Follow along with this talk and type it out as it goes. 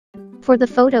For the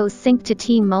photos synced to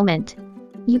team moment,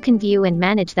 you can view and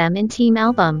manage them in Team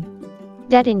Album.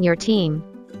 Get in your team.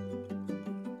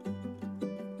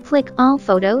 Click All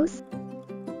Photos,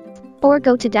 or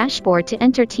go to Dashboard to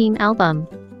enter Team Album.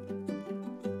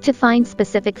 To find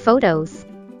specific photos,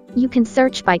 you can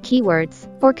search by keywords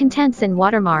or contents in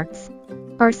watermarks,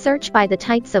 or search by the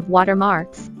types of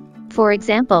watermarks. For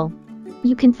example,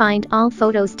 you can find all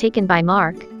photos taken by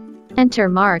Mark. Enter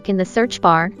Mark in the search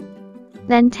bar,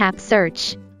 then tap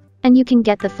Search, and you can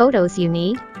get the photos you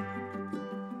need.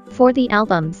 For the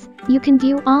albums, you can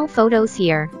view all photos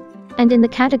here, and in the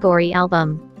category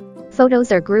Album,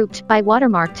 photos are grouped by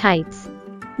watermark types.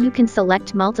 You can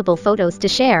select multiple photos to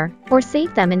share, or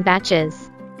save them in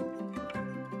batches.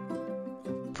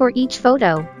 For each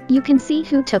photo, you can see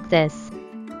who took this.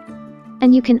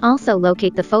 And you can also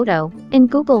locate the photo in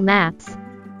Google Maps.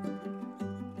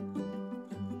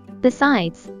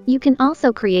 Besides, you can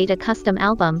also create a custom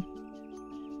album.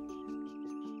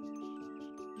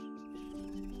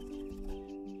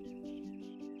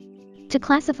 To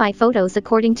classify photos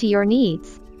according to your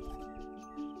needs,